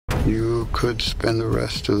You could spend the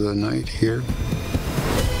rest of the night here.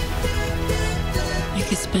 I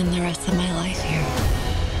could spend the rest of my life here.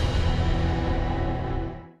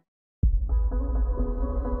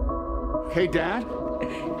 Hey, Dad.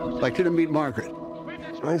 I'd like you to meet Margaret.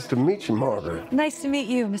 Nice to meet you, Margaret. Nice to meet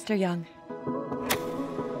you, Mr. Young.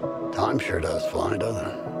 Time sure does fly, doesn't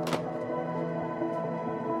it?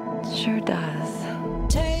 Sure does.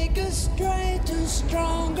 Take a straight and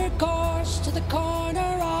stronger course to the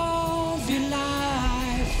corner of your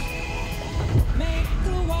life. Make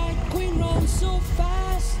the White Queen run so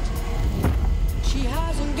fast. She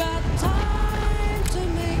hasn't got time to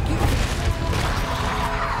make you.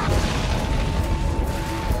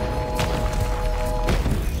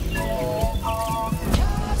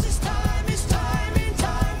 Cause it's time in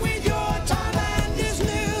time with your time, and this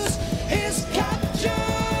news is captured.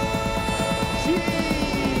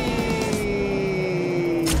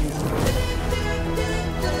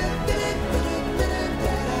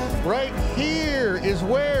 Right here is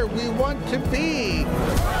where we want to be.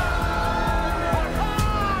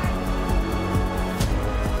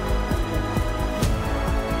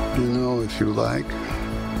 You know, if you like,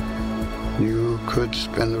 you could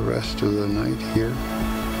spend the rest of the night here.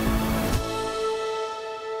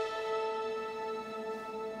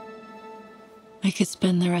 I could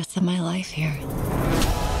spend the rest of my life here.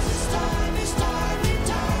 It's time in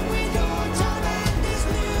time with your time, and this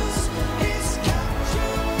news is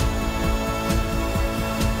captured.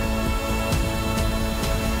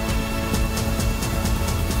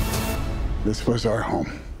 This was our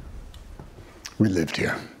home. We lived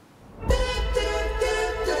here.